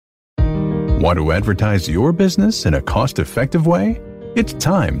Want to advertise your business in a cost-effective way? It's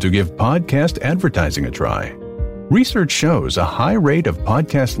time to give podcast advertising a try. Research shows a high rate of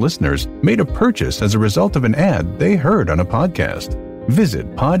podcast listeners made a purchase as a result of an ad they heard on a podcast.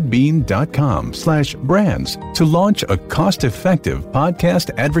 Visit podbean.com/brands to launch a cost-effective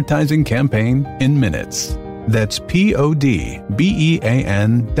podcast advertising campaign in minutes. That's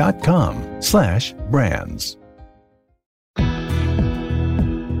podbean.com/brands.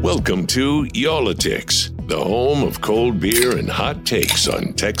 Welcome to Y'all-itics, the home of cold beer and hot takes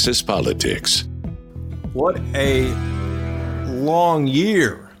on Texas politics. What a long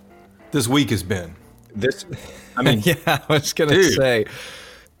year this week has been. Yeah, I was going to say,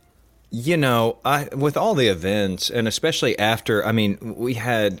 with all the events, and especially after, we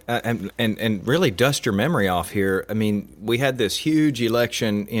had, and really dust your memory off here. We had this huge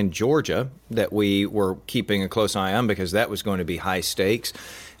election in Georgia that we were keeping a close eye on because that was going to be high stakes.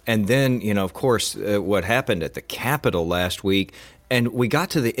 And then, of course, what happened at the Capitol last week. And we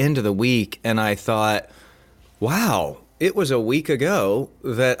got to the end of the week, and I thought, wow, it was a week ago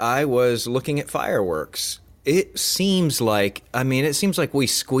that I was looking at fireworks. It seems like we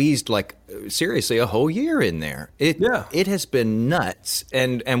squeezed seriously a whole year in there. It has been nuts.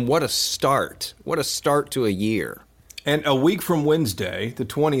 And what a start. What a start to a year. And a week from Wednesday, the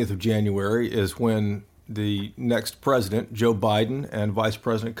 20th of January, is when the next president, Joe Biden, and Vice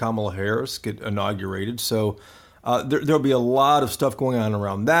President Kamala Harris get inaugurated. So there'll be a lot of stuff going on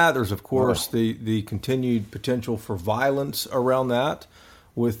around that. There's, of course, the continued potential for violence around that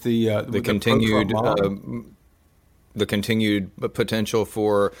with the continued potential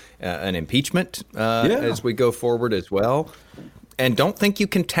for an impeachment as we go forward as well. And don't think you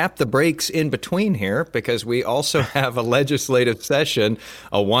can tap the brakes in between here, because we also have a legislative session,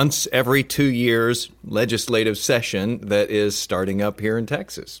 a once every 2 years legislative session that is starting up here in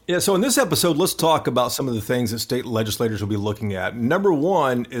Texas. Yeah, so in this episode, let's talk about some of the things that state legislators will be looking at. Number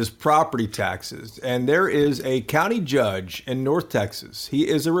one is property taxes. And there is a county judge in North Texas. He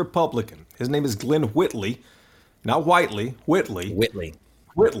is a Republican. His name is Glenn Whitley, not Whiteley, Whitley.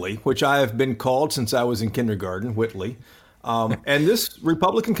 Whitley, which I have been called since I was in kindergarten, Whitley. And this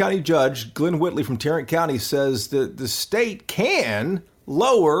Republican county judge, Glenn Whitley from Tarrant County, says that the state can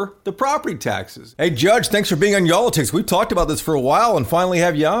lower the property taxes. Hey, Judge, thanks for being on Y'all-itics. We've talked about this for a while and finally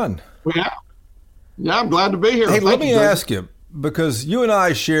have you on. Yeah, I'm glad to be here. Hey, let me ask you, because you and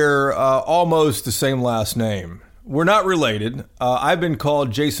I share almost the same last name. We're not related. I've been called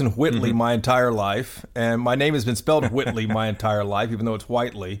Jason Whitley my entire life, and my name has been spelled Whitley my entire life, even though it's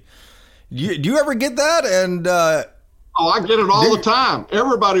Whiteley. Do you ever get that? And I get it all the time.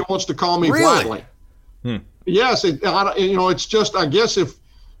 Everybody wants to call me Whiteley. Yes, it's just, I guess if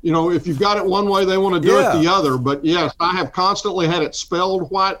you've got it one way, they want to do it the other. But yes, I have constantly had it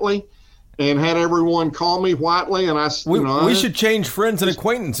spelled Whiteley and had everyone call me Whiteley. And we should change friends and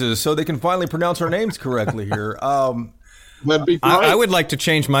acquaintances so they can finally pronounce our names correctly here. That'd be great. I would like to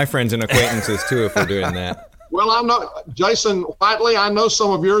change my friends and acquaintances too if we're doing that. Well, I'm not Jason Whiteley. I know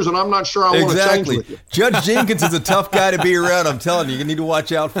some of yours, and I'm not sure I want to change with you. Judge Jenkins is a tough guy to be around. I'm telling you, you need to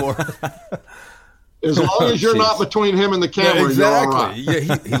watch out for him. As long as you're not between him and the camera, exactly. You're all right.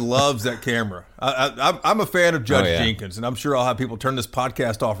 Yeah, he loves that camera. I'm a fan of Judge Jenkins, and I'm sure I'll have people turn this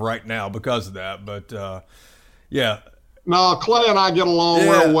podcast off right now because of that. But No, Clay and I get along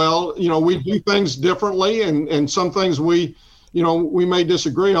real well. We do things differently, and some things we may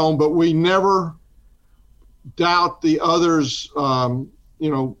disagree on, but we never doubt the other's,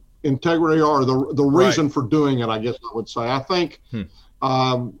 integrity or the reason for doing it, I guess I would say. I think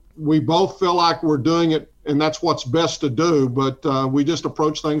we both feel like we're doing it, and that's what's best to do, but we just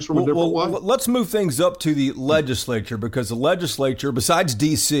approach things from a different way. Let's move things up to the legislature, because the legislature, besides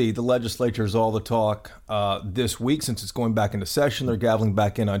D.C., the legislature is all the talk this week since it's going back into session. They're gaveling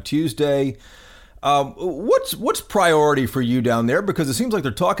back in on Tuesday. What's priority for you down there? Because it seems like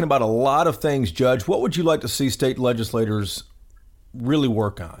they're talking about a lot of things, Judge. What would you like to see state legislators really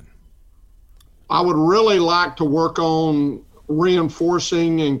work on? I would really like to work on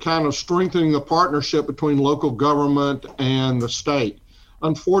reinforcing and kind of strengthening the partnership between local government and the state.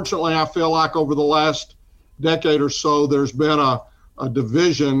 Unfortunately, I feel like over the last decade or so, there's been a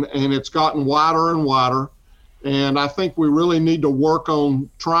division, and it's gotten wider and wider. And I think we really need to work on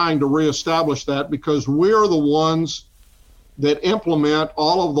trying to reestablish that, because we're the ones that implement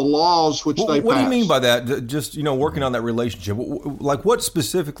all of the laws which they pass. What do you mean by that? Just, working on that relationship. Like, what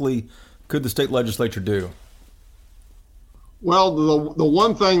specifically could the state legislature do? Well, the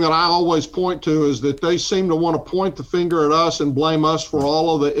one thing that I always point to is that they seem to want to point the finger at us and blame us for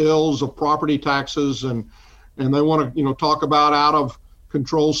all of the ills of property taxes, and they want to, talk about out of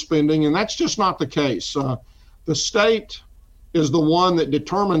control spending, and that's just not the case. The state is the one that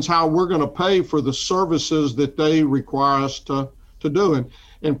determines how we're going to pay for the services that they require us to do.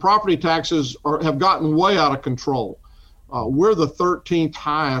 And property taxes have gotten way out of control. We're the 13th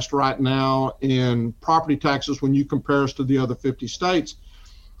highest right now in property taxes when you compare us to the other 50 states.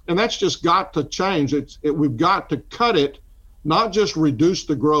 And that's just got to change. We've got to cut it, not just reduce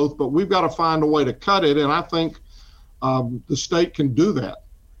the growth, but we've got to find a way to cut it. And I think the state can do that.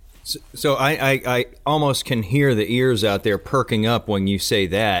 So I almost can hear the ears out there perking up when you say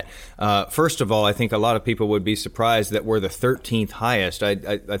that. First of all, I think a lot of people would be surprised that we're the 13th highest.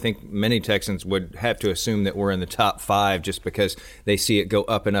 I think many Texans would have to assume that we're in the top 5 just because they see it go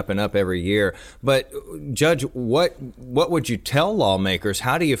up and up and up every year. But Judge, what would you tell lawmakers?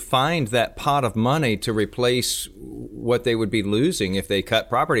 How do you find that pot of money to replace what they would be losing if they cut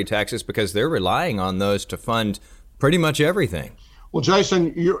property taxes, because they're relying on those to fund pretty much everything? Well,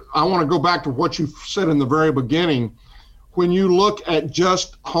 Jason, I want to go back to what you said in the very beginning. When you look at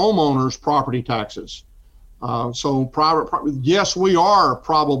just homeowners' property taxes, yes, we are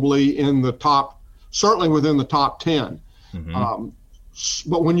probably in the top, certainly within the top 10. Mm-hmm.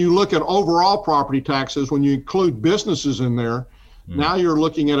 But when you look at overall property taxes, when you include businesses in there, now you're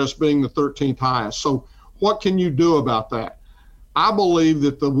looking at us being the 13th highest. So what can you do about that? I believe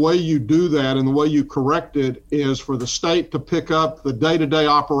that the way you do that and the way you correct it is for the state to pick up the day-to-day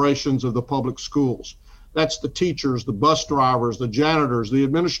operations of the public schools. That's the teachers, the bus drivers, the janitors, the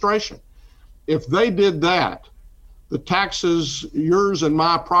administration. If they did that, the taxes, yours and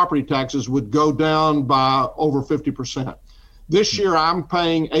my property taxes, would go down by over 50%. This year, I'm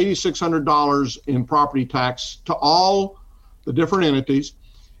paying $8,600 in property tax to all the different entities.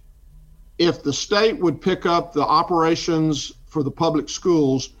 If the state would pick up the operations for the public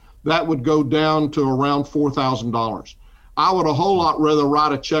schools, that would go down to around $4,000. I would a whole lot rather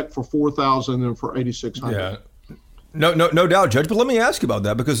write a check for $4,000 than for $8,600. Yeah, no doubt, Judge. But let me ask you about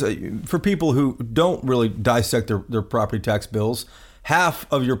that, because for people who don't really dissect their property tax bills, half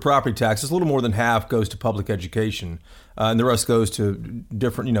of your property taxes, a little more than half, goes to public education, and the rest goes to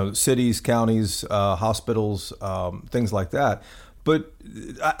different, cities, counties, hospitals, things like that. But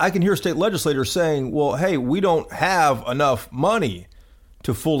I can hear state legislators saying, well, hey, we don't have enough money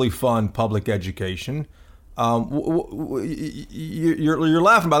to fully fund public education. You're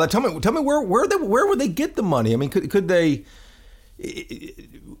laughing about that. Tell me where would they get the money? I mean, could they?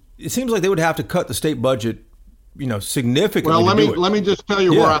 It seems like they would have to cut the state budget, significantly. Well, let me just tell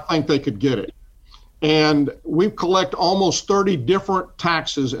you where I think they could get it. And we collect almost 30 different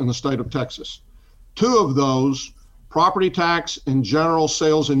taxes in the state of Texas. 2 of those, property tax and general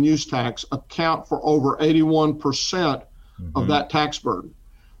sales and use tax, account for over 81% of that tax burden.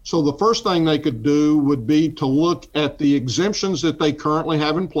 So the first thing they could do would be to look at the exemptions that they currently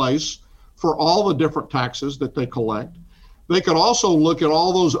have in place for all the different taxes that they collect. They could also look at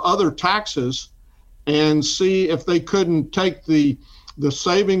all those other taxes and see if they couldn't take the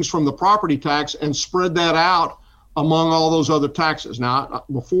savings from the property tax and spread that out among all those other taxes. Now,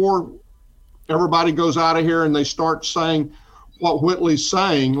 before everybody goes out of here and they start saying what Whitley's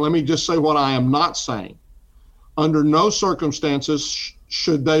saying, let me just say what I am not saying. Under no circumstances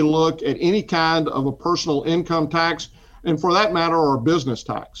should they look at any kind of a personal income tax, and for that matter, or a business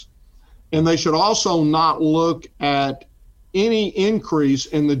tax. And they should also not look at any increase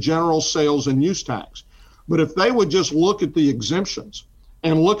in the general sales and use tax. But if they would just look at the exemptions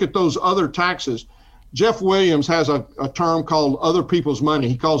and look at those other taxes, Jeff Williams has a term called other people's money.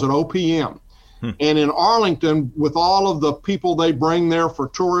 He calls it OPM. And in Arlington, with all of the people they bring there for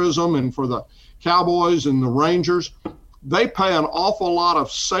tourism and for the Cowboys and the Rangers, they pay an awful lot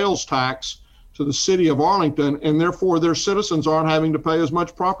of sales tax to the city of Arlington, and therefore their citizens aren't having to pay as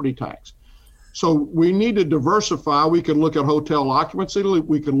much property tax. So we need to diversify. We could look at hotel occupancy.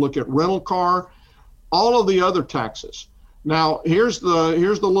 We could look at rental car, all of the other taxes. Now, here's the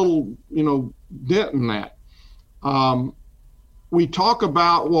little, dent in that. We talk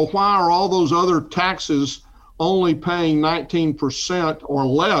about, well, why are all those other taxes only paying 19% or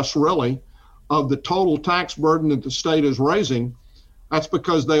less, really, of the total tax burden that the state is raising? That's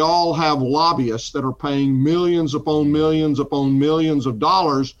because they all have lobbyists that are paying millions upon millions upon millions of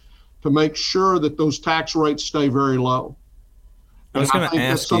dollars to make sure that those tax rates stay very low. I was going to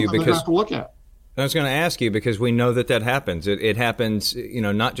ask you because have to look at. I was going to ask you because we know that happens. It happens,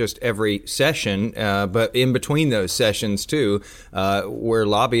 not just every session, but in between those sessions too, where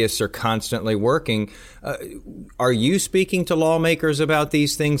lobbyists are constantly working. Are you speaking to lawmakers about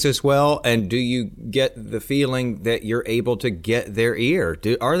these things as well? And do you get the feeling that you're able to get their ear?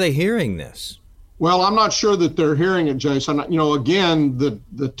 Are they hearing this? Well, I'm not sure that they're hearing it, Jason. Again,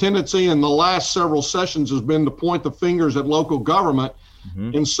 the tendency in the last several sessions has been to point the fingers at local government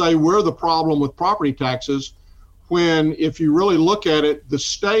and say we're the problem with property taxes, when if you really look at it, the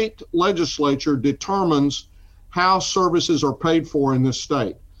state legislature determines how services are paid for in this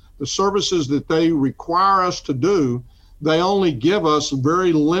state. The services that they require us to do, they only give us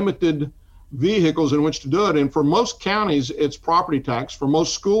very limited vehicles in which to do it. And for most counties, it's property tax. For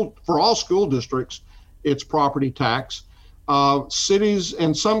all school districts, it's property tax. Cities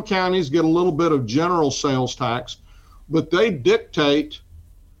and some counties get a little bit of general sales tax, but they dictate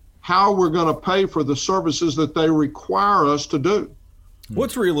how we're going to pay for the services that they require us to do.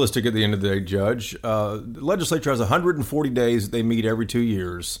 What's realistic at the end of the day, Judge? The legislature has 140 days that they meet every 2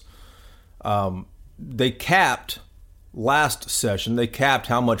 years. They capped last session, they capped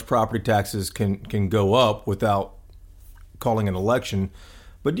how much property taxes can go up without calling an election.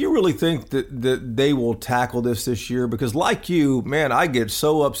 But do you really think that they will tackle this year? Because like you, man, I get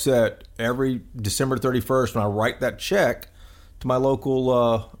so upset every December 31st when I write that check to my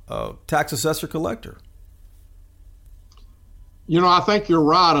local tax assessor collector. I think you're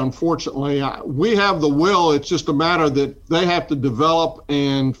right, unfortunately. We have the will. It's just a matter that they have to develop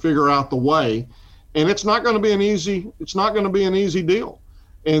and figure out the way. And it's not going to be an easy deal.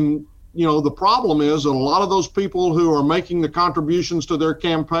 And, the problem is that a lot of those people who are making the contributions to their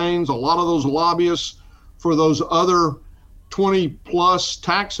campaigns, a lot of those lobbyists for those other 20 plus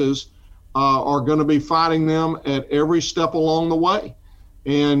taxes are going to be fighting them at every step along the way.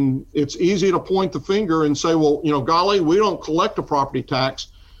 And it's easy to point the finger and say, well, golly, we don't collect a property tax.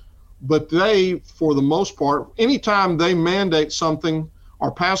 But they, for the most part, anytime they mandate something or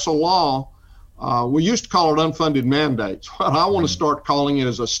pass a law, we used to call it unfunded mandates. What I want to start calling it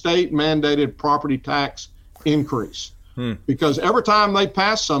is a state mandated property tax increase. Because every time they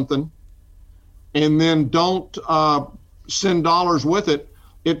pass something and then don't send dollars with it,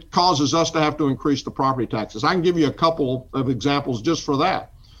 it causes us to have to increase the property taxes. I can give you a couple of examples just for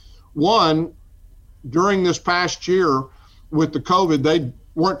that. One, during this past year with the COVID, they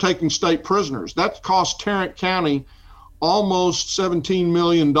weren't taking state prisoners. That cost Tarrant County almost $17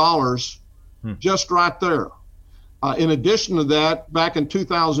 million just right there. In addition to that, back in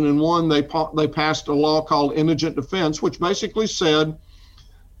 2001, they passed a law called indigent defense, which basically said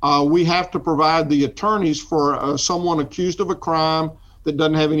we have to provide the attorneys for someone accused of a crime that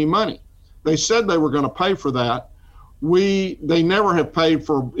doesn't have any money. They said they were going to pay for that. They never have paid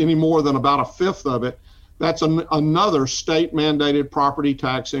for any more than about a fifth of it. That's another state mandated property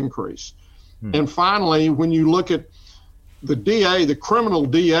tax increase. And finally, when you look at the DA, the criminal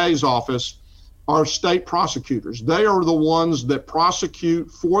DA's office, are state prosecutors. They are the ones that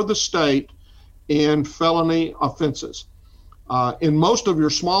prosecute for the state in felony offenses. In most of your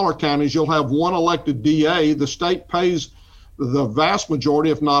smaller counties, you'll have one elected DA. The state pays the vast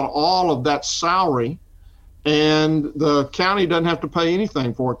majority, if not all, of that salary, and the county doesn't have to pay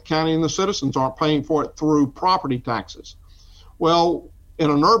anything for it. The county and the citizens aren't paying for it through property taxes. Well,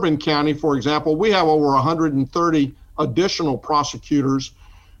 in an urban county, for example, we have over 130 additional prosecutors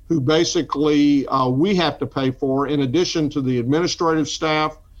who basically we have to pay for, in addition to the administrative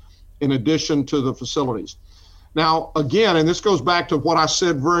staff, in addition to the facilities. Now, again, and this goes back to what I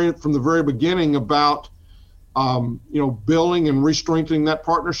said from the very beginning about building and re-strengthening that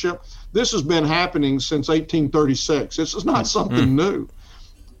partnership. This has been happening since 1836. This is not something new.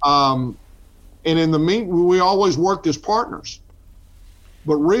 And in the meantime, we always worked as partners.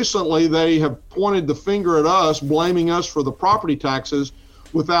 But recently, they have pointed the finger at us, blaming us for the property taxes,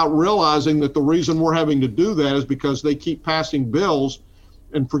 without realizing that the reason we're having to do that is because they keep passing bills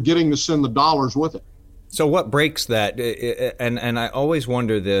and forgetting to send the dollars with it. So what breaks that? And I always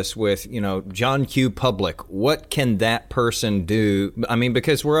wonder this with, John Q. Public, what can that person do? I mean,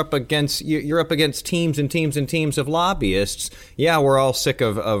 because you're up against teams and teams and teams of lobbyists. Yeah, we're all sick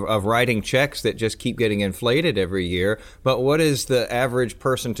of writing checks that just keep getting inflated every year. But what is the average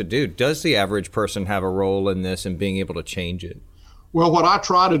person to do? Does the average person have a role in this and being able to change it? Well, what I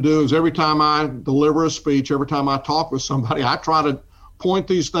try to do is every time I deliver a speech, every time I talk with somebody, I try to point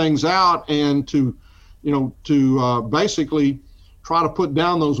these things out and to basically try to put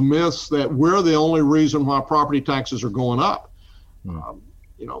down those myths that we're the only reason why property taxes are going up.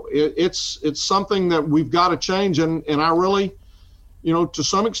 It's something that we've got to change. And I really, to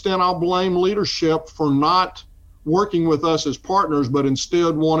some extent, I'll blame leadership for not working with us as partners, but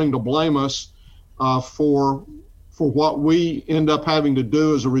instead wanting to blame us for what we end up having to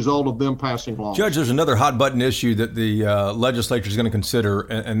do as a result of them passing laws. Judge, there's another hot button issue that the legislature is going to consider,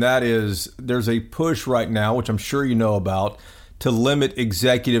 and that is there's a push right now, which I'm sure you know about, to limit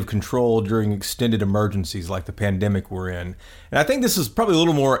executive control during extended emergencies like the pandemic we're in. And I think this is probably a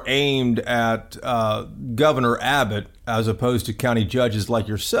little more aimed at Governor Abbott as opposed to county judges like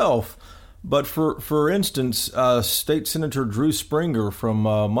yourself. But for instance, State Senator Drew Springer from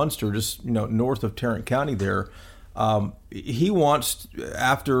Munster, just north of Tarrant County there, he wants,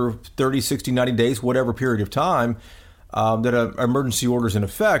 after 30, 60, 90 days, whatever period of time, that an emergency order is in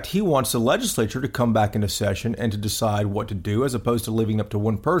effect, he wants the legislature to come back into session and to decide what to do, as opposed to leaving it up to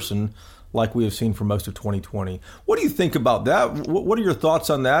one person like we have seen for most of 2020. What do you think about that? What are your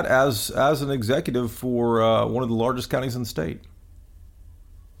thoughts on that as an executive for one of the largest counties in the state?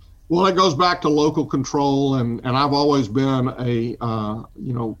 Well, it goes back to local control, and I've always been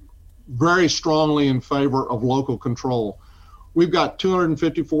very strongly in favor of local control. We've got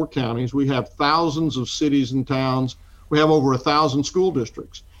 254 counties. We have thousands of cities and towns. We have over 1,000 school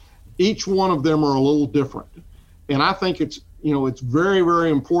districts. Each one of them are a little different. And I think it's very, very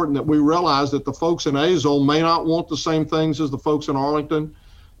important that we realize that the folks in Azle may not want the same things as the folks in Arlington.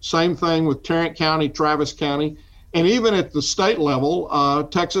 Same thing with Tarrant County, Travis County. And even at the state level,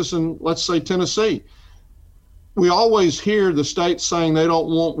 Texas and let's say Tennessee, we always hear the states saying they don't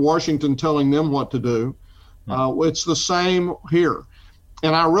want Washington telling them what to do. It's the same here.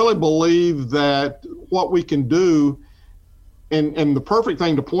 And I really believe that what we can do, and the perfect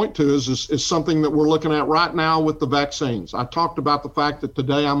thing to point to is something that we're looking at right now with the vaccines. I talked about the fact that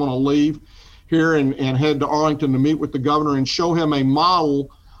today I'm going to leave here and head to Arlington to meet with the governor and show him a model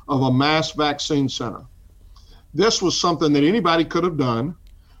of a mass vaccine center. This was something that anybody could have done,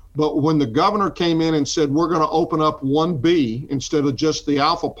 but when the governor came in and said, we're going to open up 1B instead of just the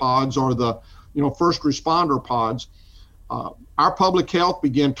alpha pods or the first responder pods, our public health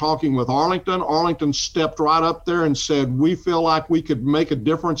began talking with Arlington. Arlington stepped right up there and said, we feel like we could make a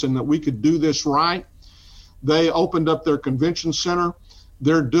difference and that we could do this right. They opened up their convention center.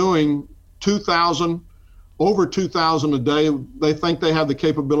 They're doing over 2,000 a day. They think they have the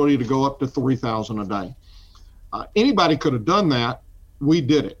capability to go up to 3,000 a day. Anybody could have done that. We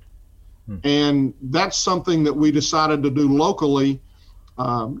did it. And that's something that we decided to do locally,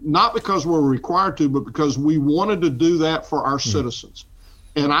 not because we're required to, but because we wanted to do that for our citizens.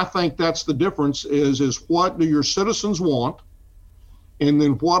 And I think that's the difference is what do your citizens want? And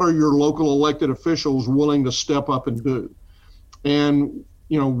then what are your local elected officials willing to step up and do? And,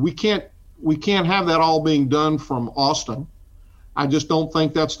 we can't have that all being done from Austin. I just don't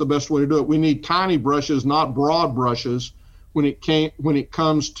think that's the best way to do it. We need tiny brushes, not broad brushes, when it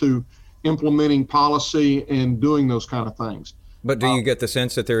comes to implementing policy and doing those kind of things. But do you get the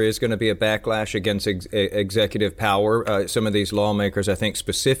sense that there is going to be a backlash against executive power? Some of these lawmakers, I think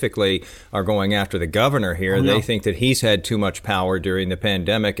specifically, are going after the governor here. Oh, yeah. They think that he's had too much power during the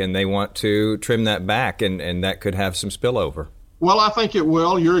pandemic, and they want to trim that back, and that could have some spillover. Well, I think it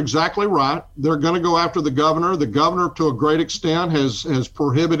will. You're exactly right. They're going to go after the governor. The governor, to a great extent, has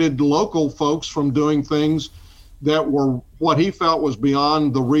prohibited local folks from doing things that were what he felt was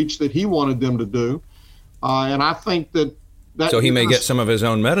beyond the reach that he wanted them to do. And I think that so he may get some of his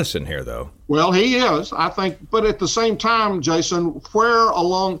own medicine here, though. Well, he is, I think. But at the same time, Jason,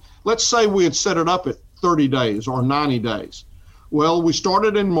 let's say we had set it up at 30 days or 90 days. Well, we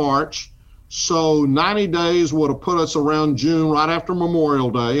started in March. So 90 days would have put us around June, right after Memorial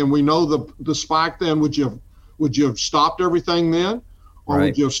Day, and we know the spike then. Would you have stopped everything then, or right.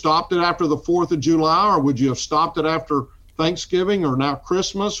 Would you have stopped it after the 4th of July, or would you have stopped it after Thanksgiving, or now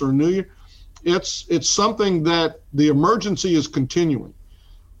Christmas or New Year? It's something that the emergency is continuing,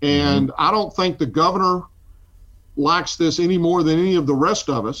 and I don't think the governor likes this any more than any of the rest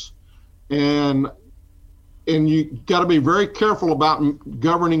of us, and you got to be very careful about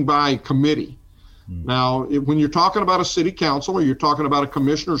governing by committee. Now, when you're talking about a city council or you're talking about a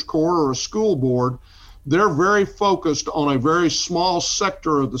commissioner's court or a school board, they're very focused on a very small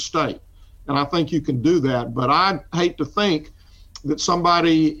sector of the state. And I think you can do that. But I hate to think that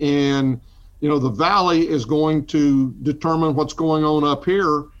somebody in the valley is going to determine what's going on up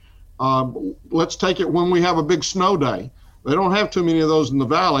here. Let's take it when we have a big snow day. They don't have too many of those in the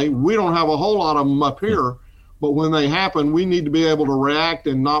valley. We don't have a whole lot of them up here. But when they happen, we need to be able to react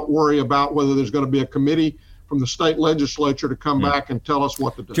and not worry about whether there's going to be a committee from the state legislature to come back and tell us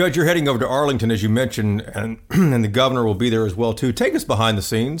what to do. Judge, you're heading over to Arlington, as you mentioned, and the governor will be there as well, too. Take us behind the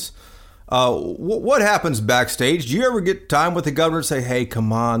scenes. What happens backstage? Do you ever get time with the governor and say, hey,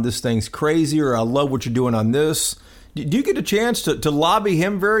 come on, this thing's crazy, or I love what you're doing on this? Do you get a chance to lobby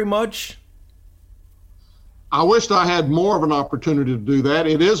him very much? I wished I had more of an opportunity to do that.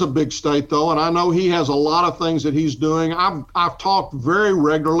 It is a big state, though, and I know he has a lot of things that he's doing. I've talked very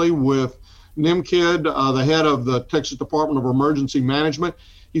regularly with Nimkid, the head of the Texas Department of Emergency Management.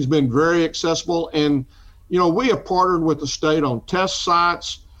 He's been very accessible. And, we have partnered with the state on test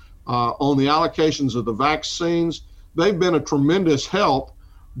sites, on the allocations of the vaccines. They've been a tremendous help.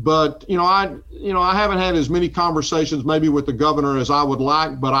 But, I haven't had as many conversations maybe with the governor as I would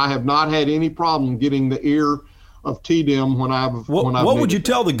like, but I have not had any problem getting the ear of TDEM when I've. What would you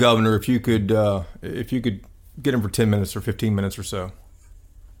tell the governor if you could get him for 10 minutes or 15 minutes or so?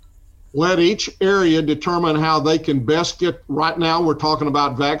 Let each area determine how they can best get. Right now, we're talking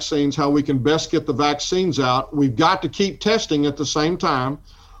about vaccines, how we can best get the vaccines out. We've got to keep testing at the same time.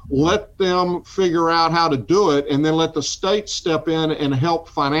 Let them figure out how to do it, and then let the state step in and help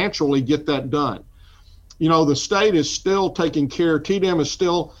financially get that done. The state is still taking care. TDEM is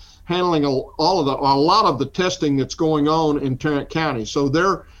still handling a lot of the testing that's going on in Tarrant County. So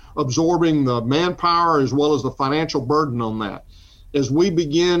they're absorbing the manpower as well as the financial burden on that. As we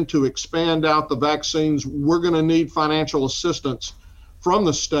begin to expand out the vaccines, we're going to need financial assistance from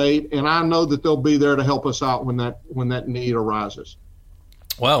the state, and I know that they'll be there to help us out when that need arises.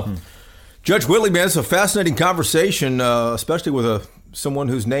 Wow. Judge Whitley, man, it's a fascinating conversation, especially with someone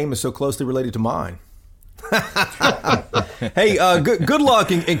whose name is so closely related to mine. Hey, good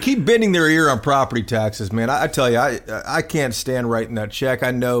luck, and keep bending their ear on property taxes, man. I tell you, I can't stand writing that check.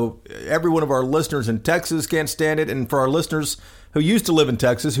 I know every one of our listeners in Texas can't stand it, and for our listeners who used to live in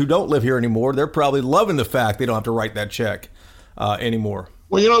Texas, who don't live here anymore, they're probably loving the fact they don't have to write that check anymore.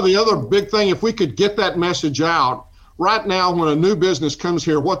 Well, the other big thing, if we could get that message out, right now when a new business comes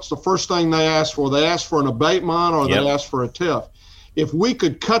here, what's the first thing they ask for? They ask for an abatement or they ask for a TIF. If we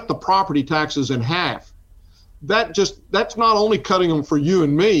could cut the property taxes in half, that's not only cutting them for you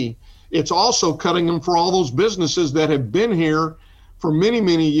and me, it's also cutting them for all those businesses that have been here for many,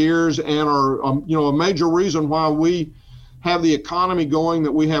 many years and are, a major reason why we have the economy going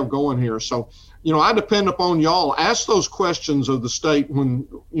that we have going here. So, I depend upon y'all. Ask those questions of the state when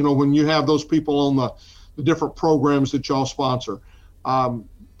you have those people on the different programs that y'all sponsor.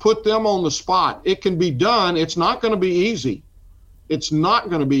 Put them on the spot. It can be done. It's not going to be easy.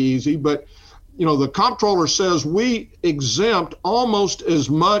 But the comptroller says we exempt almost as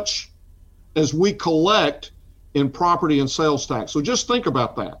much as we collect in property and sales tax. So just think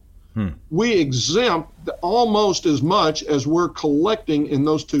about that. We exempt almost as much as we're collecting in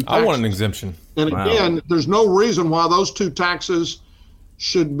those two taxes. I want an exemption. And again, there's no reason why those two taxes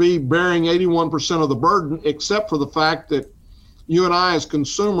should be bearing 81% of the burden, except for the fact that you and I as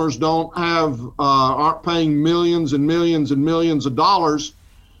consumers aren't paying millions and millions and millions of dollars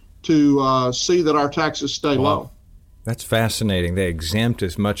to see that our taxes stay low. That's fascinating. They exempt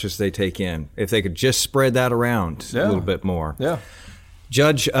as much as they take in. If they could just spread that around a little bit more. Yeah.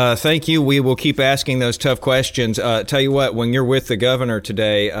 Judge, thank you. We will keep asking those tough questions. Tell you what, when you're with the governor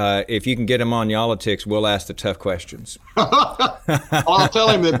today, if you can get him on Y'all-itics, we'll ask the tough questions. I'll tell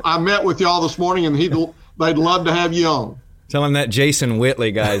him that I met with y'all this morning, and they'd love to have you on. Tell him that Jason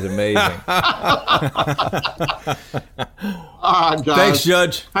Whitley guy is amazing. All right, guys. Thanks,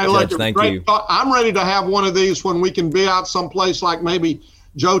 Judge. Hey, Judge, thank you. I'm ready to have one of these when we can be out someplace like maybe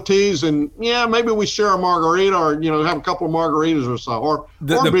Joe T's, and maybe we share a margarita or have a couple of margaritas or so. Or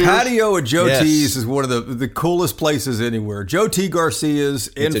the patio at Joe T's is one of the coolest places anywhere. Joe T. Garcia's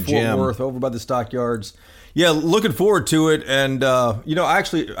in Fort Worth, over by the Stockyards. Yeah, looking forward to it. And I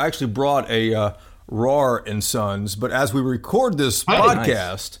actually brought a Rahr and Sons, but as we record this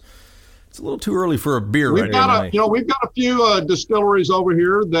podcast, it's a little too early for a beer. We've got a few distilleries over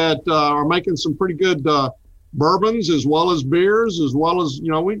here that are making some pretty good bourbons as well as beers, as well as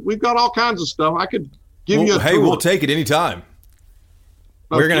we've got all kinds of stuff. I could give you a tour. We'll take it anytime.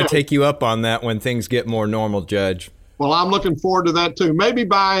 We're going to take you up on that when things get more normal, Judge. Well, I'm looking forward to that too. Maybe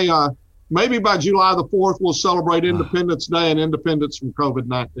by July the 4th, we'll celebrate Independence Day and independence from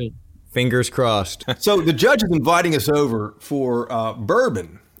COVID-19. Fingers crossed. So the judge is inviting us over for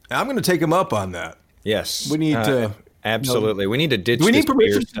bourbon. I'm going to take him up on that. Yes, we need to absolutely. We need to ditch. Do we need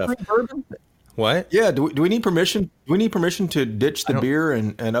permission to drink bourbon? What? Yeah. Do we need permission? Do we need permission to ditch the beer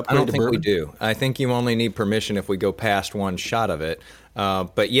and upgrade to bourbon? I don't think we do. I think you only need permission if we go past one shot of it.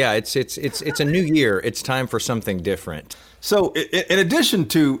 But yeah, it's a new year. It's time for something different. So, in addition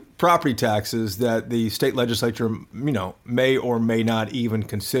to property taxes that the state legislature, may or may not even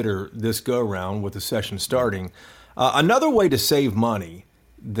consider this go around with the session starting, another way to save money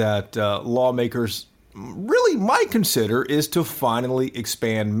that lawmakers really might consider is to finally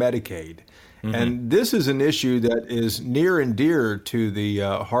expand Medicaid. Mm-hmm. And this is an issue that is near and dear to the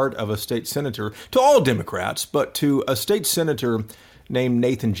heart of a state senator, to all Democrats, but to a state senator named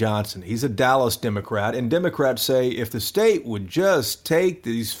Nathan Johnson. He's a Dallas Democrat, and Democrats say if the state would just take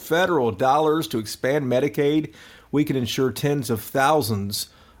these federal dollars to expand Medicaid, we could insure tens of thousands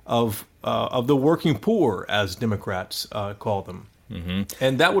of the working poor, as Democrats call them. Mm-hmm.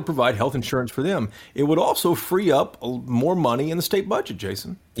 And that would provide health insurance for them. It would also free up more money in the state budget,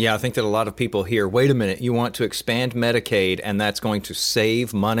 Jason. Yeah, I think that a lot of people hear, wait a minute, you want to expand Medicaid and that's going to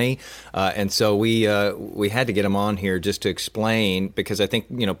save money. And so we had to get him on here just to explain, because I think,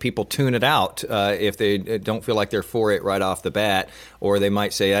 people tune it out if they don't feel like they're for it right off the bat, or they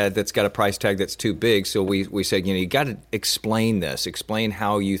might say, that's got a price tag that's too big. So we said, you got to explain this, explain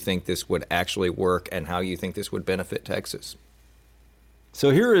how you think this would actually work and how you think this would benefit Texas.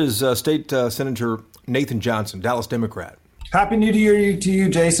 So here is State Senator Nathan Johnson, Dallas Democrat. Happy New Year to you,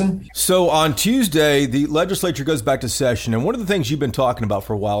 Jason. So on Tuesday, the legislature goes back to session, and one of the things you've been talking about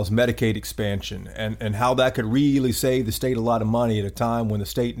for a while is Medicaid expansion and how that could really save the state a lot of money at a time when the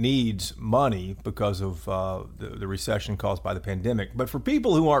state needs money because of the recession caused by the pandemic. But for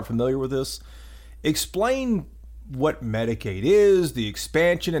people who aren't familiar with this, explain what Medicaid is, the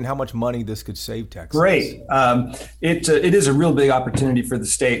expansion, and how much money this could save Texas. Great. It is a real big opportunity for the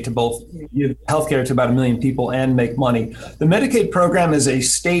state to both give healthcare to about 1 million people and make money. The Medicaid program is a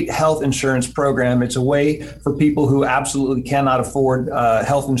state health insurance program. It's a way for people who absolutely cannot afford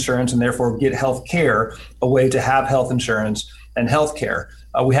health insurance and therefore get health care, a way to have health insurance and health care.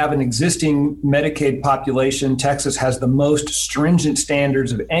 We have an existing Medicaid population. Texas has the most stringent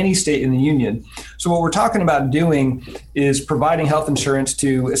standards of any state in the union. So what we're talking about doing is providing health insurance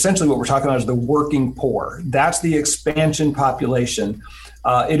to essentially what we're talking about is the working poor. That's the expansion population.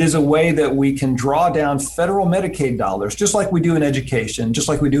 It is a way that we can draw down federal Medicaid dollars, just like we do in education, just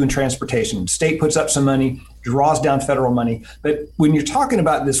like we do in transportation. State puts up some money, draws down federal money. But when you're talking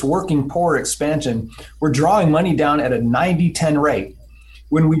about this working poor expansion, we're drawing money down at a 90-10 rate.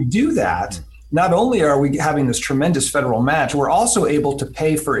 When we do that, not only are we having this tremendous federal match, we're also able to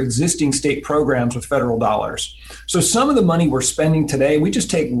pay for existing state programs with federal dollars. So some of the money we're spending today, we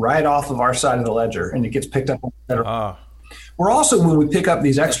just take right off of our side of the ledger and it gets picked up on federal. We're also, when we pick up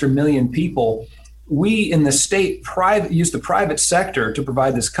these extra 1 million people, we in the state use the private sector to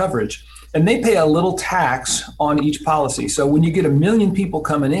provide this coverage, and they pay a little tax on each policy. So when you get 1 million people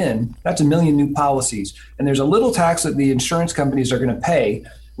coming in, that's 1 million new policies. And there's a little tax that the insurance companies are going to pay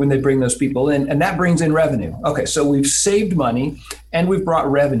when they bring those people in, and that brings in revenue. Okay, so we've saved money and we've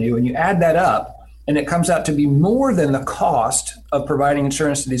brought revenue, and you add that up, and it comes out to be more than the cost of providing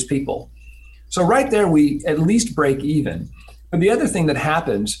insurance to these people. So right there, we at least break even. But the other thing that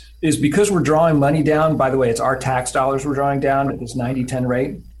happens is because we're drawing money down, by the way, it's our tax dollars we're drawing down at this 90-10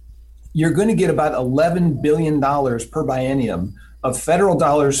 rate, you're going to get about $11 billion per biennium of federal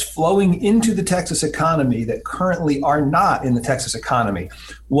dollars flowing into the Texas economy that currently are not in the Texas economy.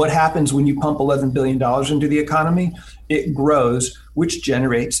 What happens when you pump $11 billion into the economy? It grows, which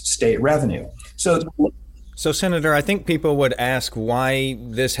generates state revenue. So, Senator, I think people would ask why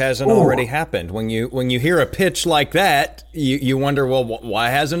this hasn't already happened. When you hear a pitch like that, you wonder, well, why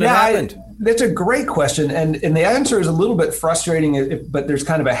hasn't it happened? That's a great question, and the answer is a little bit frustrating, but there's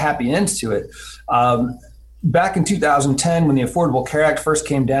kind of a happy end to it. Back in 2010, when the Affordable Care Act first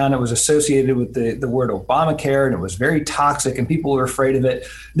came down, it was associated with the word Obamacare, and it was very toxic, and people were afraid of it.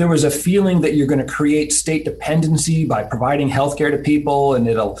 There was a feeling that you're going to create state dependency by providing health care to people, and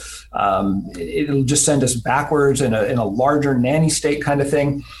it'll just send us backwards in a larger nanny state kind of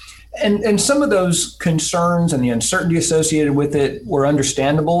thing. And some of those concerns and the uncertainty associated with it were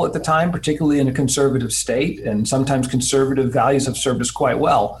understandable at the time, particularly in a conservative state, and sometimes conservative values have served us quite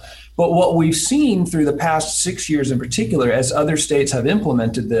well. But what we've seen through the past 6 years in particular, as other states have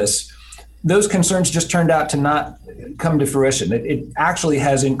implemented this, those concerns just turned out to not come to fruition. It actually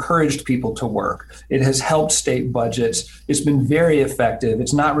has encouraged people to work. It has helped state budgets. It's been very effective.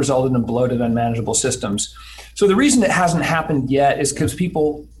 It's not resulted in bloated, unmanageable systems. So the reason it hasn't happened yet is because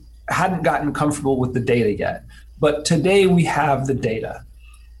people hadn't gotten comfortable with the data yet. But today we have the data.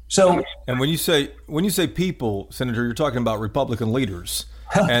 So, and when you say people, Senator, you're talking about Republican leaders.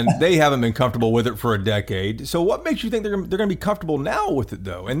 And they haven't been comfortable with it for a decade. So what makes you think they're going to be comfortable now with it,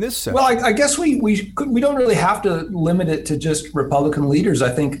 though, in this sense? Well, I guess we don't really have to limit it to just Republican leaders. I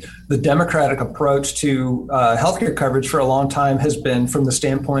think the Democratic approach to healthcare coverage for a long time has been from the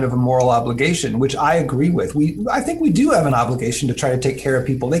standpoint of a moral obligation, which I agree with. I think we do have an obligation to try to take care of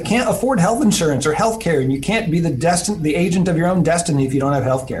people. They can't afford health insurance or health care, and you can't be the agent of your own destiny if you don't have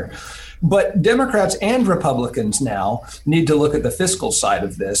health care. But Democrats and Republicans now need to look at the fiscal side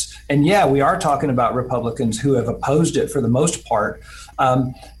of this. And yeah, we are talking about Republicans who have opposed it for the most part.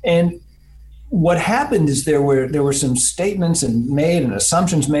 And what happened is there were some statements made and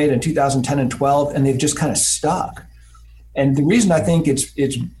assumptions made in 2010 and 12, and they've just kind of stuck. And the reason I think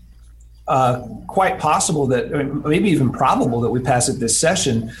it's quite possible that, maybe even probable that we pass it this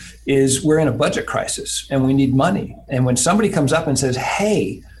session, is we're in a budget crisis and we need money. And when somebody comes up and says,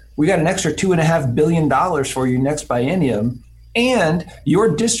 hey, we got an extra $2.5 billion for you next biennium, and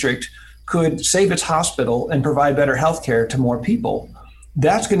your district could save its hospital and provide better health care to more people,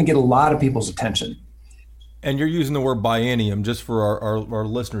 that's going to get a lot of people's attention. And you're using the word biennium just for our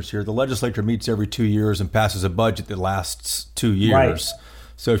listeners here. The legislature meets every 2 years and passes a budget that lasts 2 years. Right.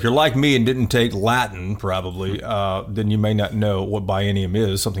 So if you're like me and didn't take Latin, probably, then you may not know what biennium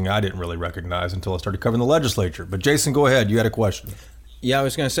is, something I didn't really recognize until I started covering the legislature. But Jason, go ahead. You had a question. Yeah, I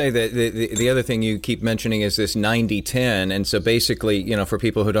was going to say that the other thing you keep mentioning is this 90-10. And so basically, for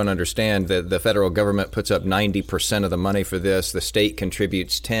people who don't understand, the federal government puts up 90% of the money for this. The state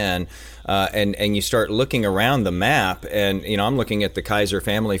contributes 10. And you start looking around the map, and I'm looking at the Kaiser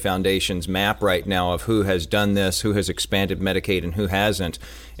Family Foundation's map right now of who has done this, who has expanded Medicaid, and who hasn't.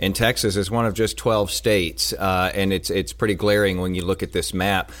 And Texas is one of just 12 states, and it's pretty glaring when you look at this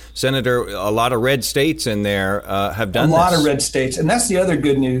map. Senator, a lot of red states in there have done this. A lot of red states, and that's the other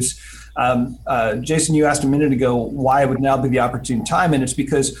good news. Jason, you asked a minute ago why it would now be the opportune time, and it's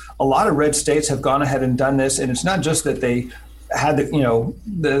because a lot of red states have gone ahead and done this, and it's not just that they had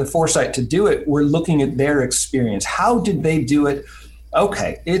the foresight to do it. We're looking at their experience. How did they do it?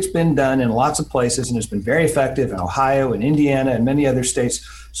 Okay, it's been done in lots of places, and it's been very effective in Ohio and Indiana and many other states.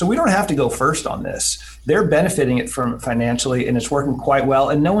 So we don't have to go first on this. They're benefiting it from financially, and it's working quite well,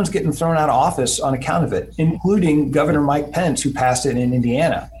 and no one's getting thrown out of office on account of it, including Governor Mike Pence, who passed it in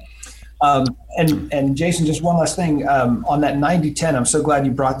Indiana. And Jason, just one last thing on that 90-10, I'm so glad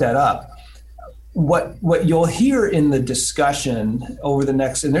you brought that up. What you'll hear in the discussion over the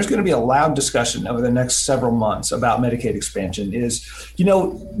next, and there's going to be a loud discussion over the next several months about Medicaid expansion, is,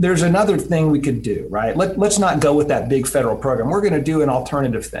 there's another thing we could do, right? Let's not go with that big federal program. We're going to do an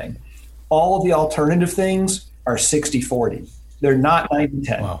alternative thing. All of the alternative things are 60-40. They're not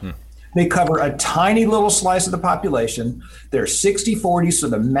 90-10. Wow. They cover a tiny little slice of the population. They're 60-40, so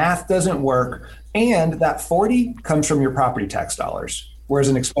the math doesn't work. And that 40 comes from your property tax dollars, whereas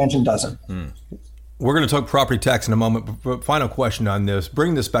an expansion doesn't. We're going to talk property tax in a moment, but final question on this.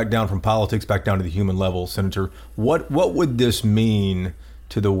 Bring this back down from politics, back down to the human level, Senator. What would this mean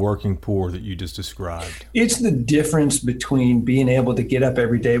to the working poor that you just described? It's the difference between being able to get up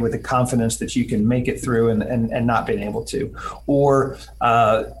every day with the confidence that you can make it through and not being able to, or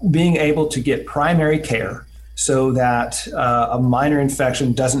being able to get primary care so that a minor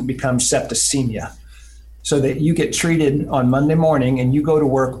infection doesn't become septicemia, so that you get treated on Monday morning and you go to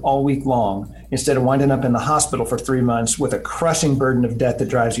work all week long instead of winding up in the hospital for 3 months with a crushing burden of debt that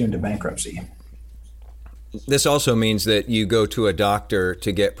drives you into bankruptcy. This also means that you go to a doctor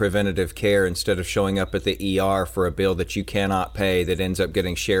to get preventative care instead of showing up at the ER for a bill that you cannot pay that ends up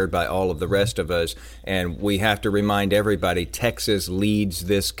getting shared by all of the rest of us. And we have to remind everybody, Texas leads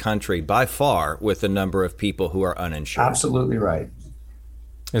this country by far with the number of people who are uninsured. Absolutely right.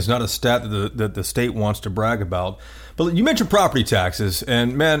 It's not a stat that the state wants to brag about. But you mentioned property taxes,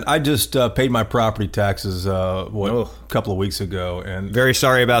 and man, I just paid my property taxes a couple of weeks ago, and very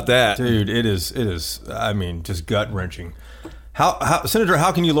sorry about that, dude. It is. I mean, just gut wrenching. How, Senator?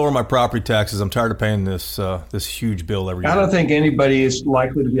 How can you lower my property taxes? I'm tired of paying this huge bill every year. I don't think anybody is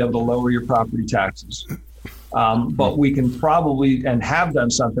likely to be able to lower your property taxes, but we can probably and have done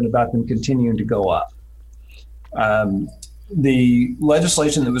something about them continuing to go up. The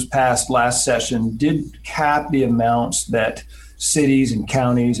legislation that was passed last session did cap the amounts that cities and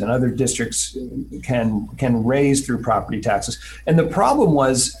counties and other districts can raise through property taxes. And the problem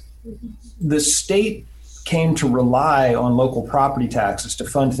was the state came to rely on local property taxes to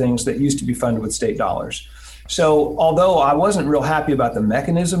fund things that used to be funded with state dollars. So although I wasn't real happy about the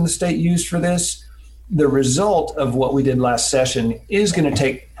mechanism the state used for this, the result of what we did last session is going to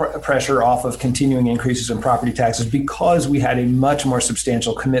take pressure off of continuing increases in property taxes because we had a much more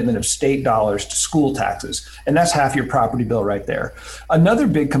substantial commitment of state dollars to school taxes. And that's half your property bill right there. Another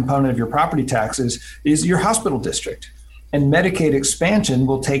big component of your property taxes is your hospital district. And Medicaid expansion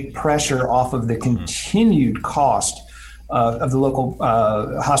will take pressure off of the continued cost of the local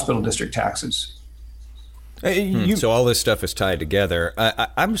hospital district taxes. So all this stuff is tied together.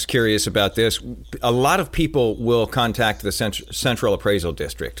 I'm just curious about this. A lot of people will contact the Central Appraisal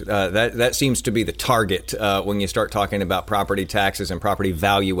District. That seems to be the target when you start talking about property taxes and property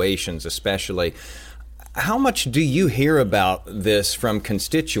valuations especially. How much do you hear about this from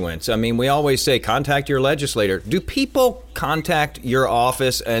constituents? I mean, we always say contact your legislator. Do people contact your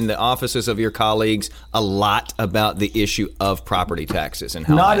office and the offices of your colleagues a lot about the issue of property taxes and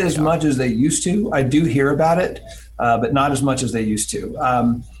how? Not as much as they used to. I do hear about it, but not as much as they used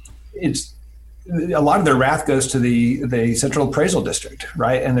to. It's a lot of their wrath goes to the Central Appraisal District,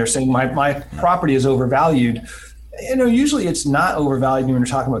 right? And they're saying my property is overvalued. Usually it's not overvalued when you're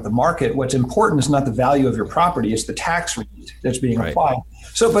talking about the market. What's important is not the value of your property, it's the tax rate that's being applied.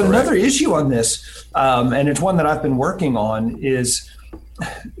 So, but another issue on this, and it's one that I've been working on, is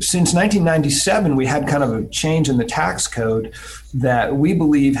since 1997, we had kind of a change in the tax code that we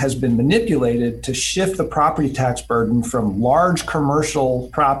believe has been manipulated to shift the property tax burden from large commercial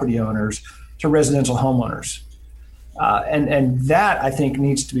property owners to residential homeowners. And that, I think,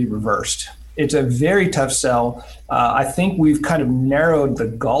 needs to be reversed. It's a very tough sell. I think we've kind of narrowed the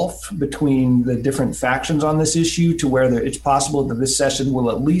gulf between the different factions on this issue to where it's possible that this session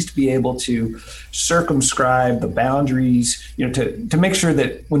will at least be able to circumscribe the boundaries, to make sure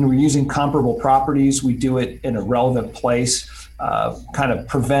that when we're using comparable properties, we do it in a relevant place, kind of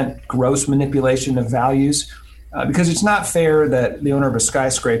prevent gross manipulation of values. Because it's not fair that the owner of a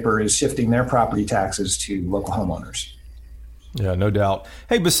skyscraper is shifting their property taxes to local homeowners. Yeah, no doubt.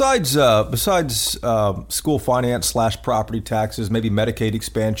 Hey, besides school finance / property taxes, maybe Medicaid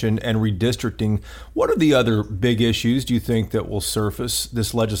expansion and redistricting, what are the other big issues do you think that will surface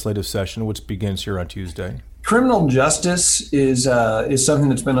this legislative session, which begins here on Tuesday? Criminal justice is something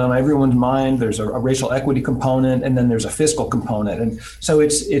that's been on everyone's mind. There's a racial equity component, and then there's a fiscal component. And so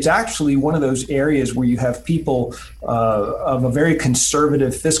it's actually one of those areas where you have people of a very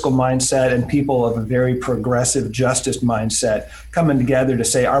conservative fiscal mindset and people of a very progressive justice mindset coming together to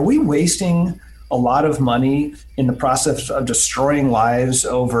say, are we wasting a lot of money in the process of destroying lives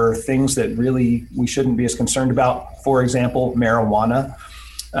over things that really we shouldn't be as concerned about? For example, marijuana.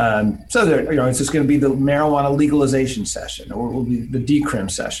 So it's just going to be the marijuana legalization session, or it will be the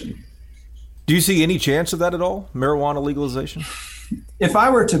decrim session. Do you see any chance of that at all, marijuana legalization? If I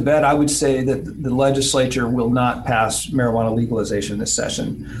were to bet, I would say that the legislature will not pass marijuana legalization this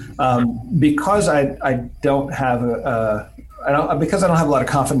session, because I don't have because I don't have a lot of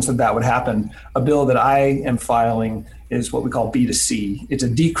confidence that would happen. A bill that I am filing is what we call B2C. It's a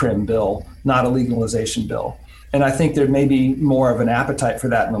decrim bill, not a legalization bill. And I think there may be more of an appetite for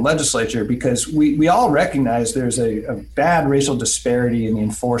that in the legislature, because we all recognize there's a bad racial disparity in the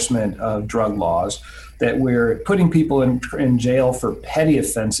enforcement of drug laws, that we're putting people in jail for petty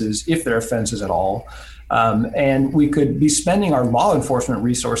offenses, if they're offenses at all. And we could be spending our law enforcement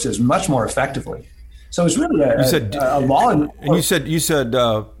resources much more effectively. So it's really a law. And you said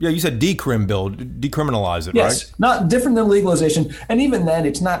decrim bill, decriminalize it, yes, right? Not different than legalization. And even then,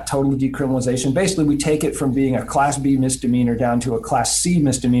 it's not totally decriminalization. Basically, we take it from being a Class B misdemeanor down to a Class C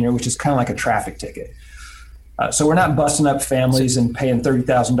misdemeanor, which is kind of like a traffic ticket. So we're not busting up families and paying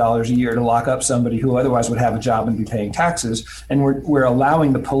 $30,000 a year to lock up somebody who otherwise would have a job and be paying taxes. And we're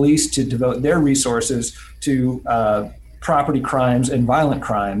allowing the police to devote their resources to property crimes and violent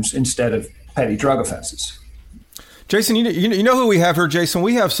crimes instead of petty drug offenses. Jason, you know who we have here, Jason?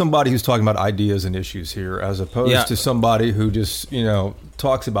 We have somebody who's talking about ideas and issues here, as opposed to somebody who just,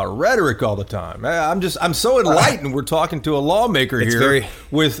 talks about rhetoric all the time. I'm so enlightened. We're talking to a lawmaker here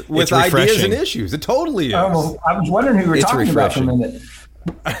with ideas and issues. It totally is. I was wondering who you were talking about for a minute.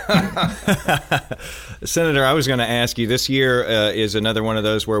 Senator, I was going to ask you, this year is another one of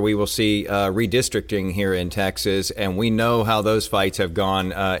those where we will see redistricting here in Texas, and we know how those fights have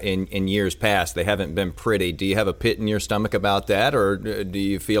gone in years past. They haven't been pretty. Do you have a pit in your stomach about that, or do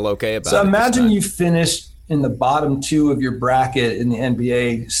you feel okay about it? So imagine you finished in the bottom two of your bracket in the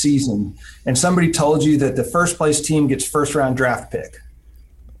NBA season, and somebody told you that the first place team gets first round draft pick.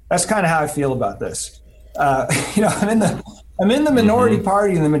 That's kind of how I feel about this. I'm in the minority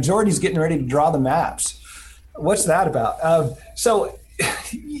party, and the majority's getting ready to draw the maps. What's that about?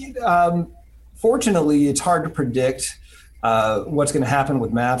 Fortunately, it's hard to predict what's going to happen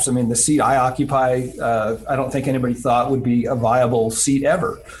with maps. I mean, the seat I occupy, I don't think anybody thought would be a viable seat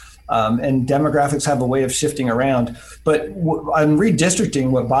ever. And demographics have a way of shifting around. But on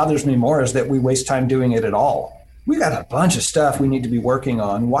redistricting, what bothers me more is that we waste time doing it at all. We got a bunch of stuff we need to be working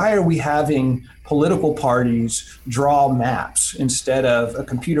on. Why are we having political parties draw maps instead of a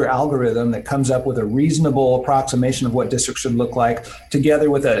computer algorithm that comes up with a reasonable approximation of what districts should look like, together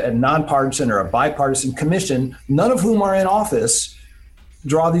with a nonpartisan or a bipartisan commission, none of whom are in office,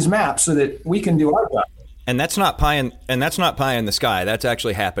 draw these maps so that we can do our job? And that's not pie in the sky. That's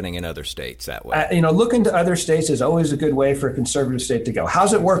actually happening in other states that way. Looking to other states is always a good way for a conservative state to go.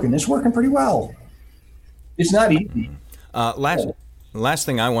 How's it working? It's working pretty well. It's not easy. Last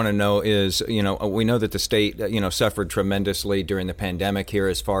thing I want to know is, we know that the state, suffered tremendously during the pandemic here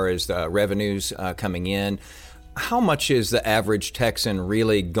as far as the revenues coming in. How much is the average Texan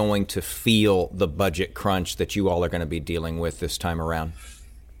really going to feel the budget crunch that you all are going to be dealing with this time around?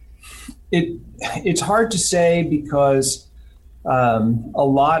 It's hard to say because a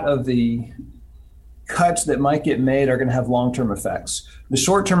lot of the cuts that might get made are going to have long-term effects. The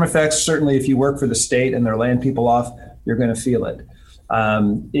short-term effects, certainly if you work for the state and they're laying people off, you're going to feel it.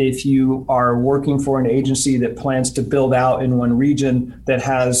 If you are working for an agency that plans to build out in one region that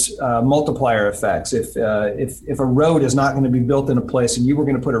has multiplier effects, if a road is not going to be built in a place and you were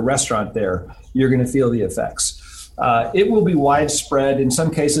going to put a restaurant there, you're going to feel the effects. It will be widespread. In some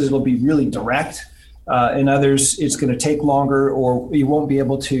cases, it'll be really direct. In others, it's going to take longer, or you won't be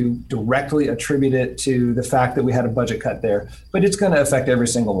able to directly attribute it to the fact that we had a budget cut there. But it's going to affect every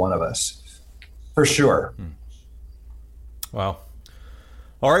single one of us, for sure. Wow.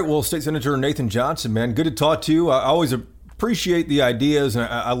 All right. Well, State Senator Nathan Johnson, man, good to talk to you. I always appreciate the ideas, and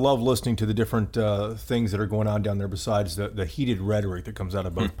I love listening to the different things that are going on down there besides the heated rhetoric that comes out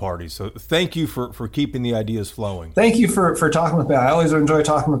of both parties. So thank you for keeping the ideas flowing. Thank you for talking with me. I always enjoy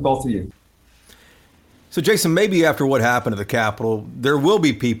talking with both of you. So, Jason, maybe after what happened at the Capitol, there will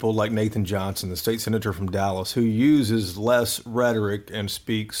be people like Nathan Johnson, the state senator from Dallas, who uses less rhetoric and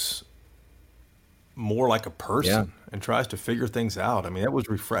speaks more like a person and tries to figure things out. I mean, that was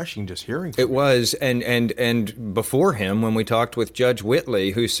refreshing just hearing from it. Was, and before him, when we talked with Judge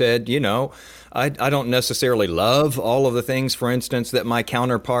Whitley, who said, I don't necessarily love all of the things, for instance, that my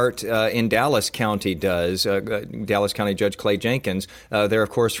counterpart in Dallas County does, Dallas County Judge Clay Jenkins. They're, of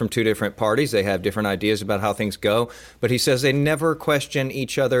course, from two different parties. They have different ideas about how things go. But he says they never question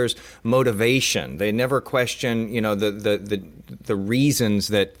each other's motivation. They never question, the reasons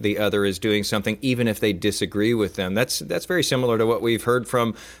that the other is doing something, even if they disagree with them. That's very similar to what we've heard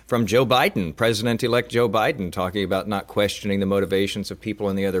from Joe Biden, President-elect Joe Biden, talking about not questioning the motivations of people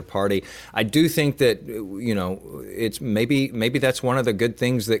in the other party. I do think that it's maybe that's one of the good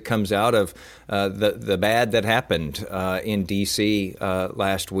things that comes out of the bad that happened in D.C.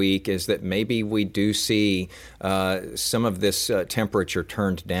 Last week, is that maybe we do see some of this temperature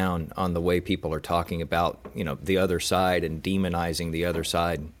turned down on the way people are talking about the other side and demonizing the other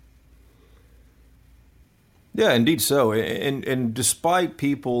side. Yeah, indeed so. And despite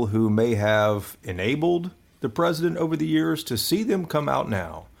people who may have enabled the president over the years, to see them come out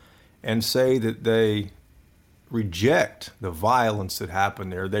now and say that they reject the violence that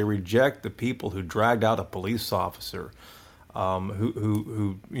happened there, they reject the people who dragged out a police officer,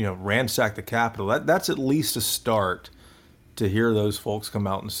 who ransacked the Capitol. That's at least a start to hear those folks come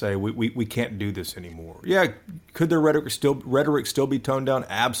out and say we can't do this anymore. Yeah, could their rhetoric still be toned down?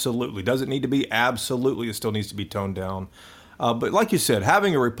 Absolutely. Does it need to be? Absolutely. It still needs to be toned down. But like you said,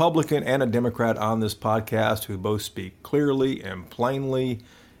 having a Republican and a Democrat on this podcast who both speak clearly and plainly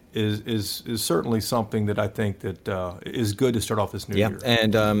is certainly something that I think that is good to start off this new year.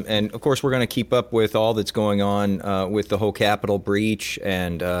 And of course we're going to keep up with all that's going on with the whole Capitol breach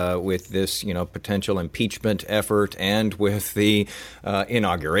and with this potential impeachment effort and with the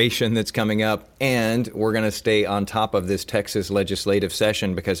inauguration that's coming up. And we're going to stay on top of this Texas legislative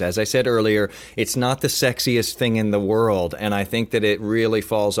session because, as I said earlier, it's not the sexiest thing in the world, and I think that it really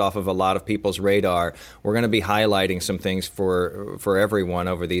falls off of a lot of people's radar. We're going to be highlighting some things for everyone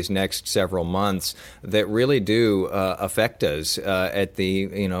over these next several months that really do affect us at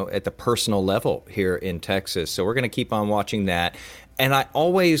the personal level here in Texas. So we're going to keep on watching that. And I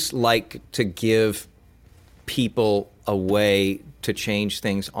always like to give people a way to change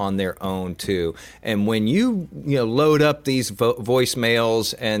things on their own too. And when you load up these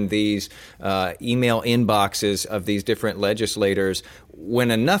voicemails and these email inboxes of these different legislators,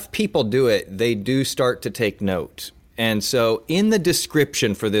 when enough people do it, they do start to take note. And so in the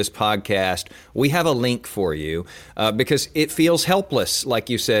description for this podcast, we have a link for you because it feels helpless,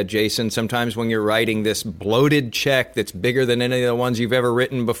 like you said, Jason, sometimes when you're writing this bloated check that's bigger than any of the ones you've ever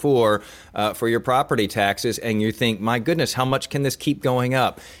written before for your property taxes. And you think, my goodness, how much can this keep going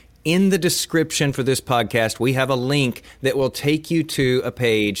up? In the description for this podcast, we have a link that will take you to a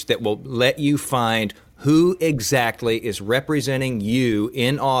page that will let you find who exactly is representing you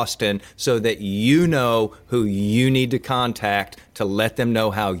in Austin so that you know who you need to contact to let them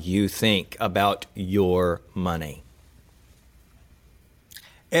know how you think about your money.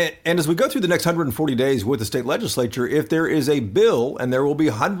 And as we go through the next 140 days with the state legislature, if there is a bill, and there will be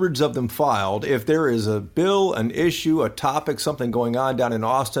hundreds of them filed, if there is a bill, an issue, a topic, something going on down in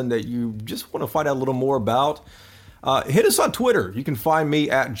Austin that you just want to find out a little more about, Hit us on Twitter. You can find me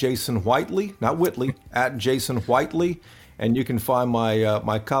at Jason Whiteley, not Whitley, at Jason Whiteley. And you can find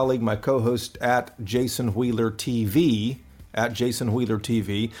my colleague, my co-host at Jason Wheeler TV, at Jason Wheeler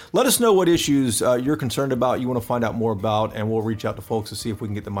TV. Let us know what issues you're concerned about, you want to find out more about, and we'll reach out to folks to see if we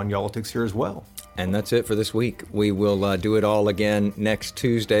can get them on Y'all-itics here as well. And that's it for this week. We will do it all again next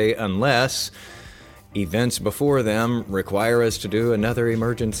Tuesday unless events before them require us to do another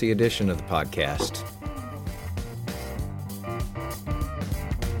emergency edition of the podcast.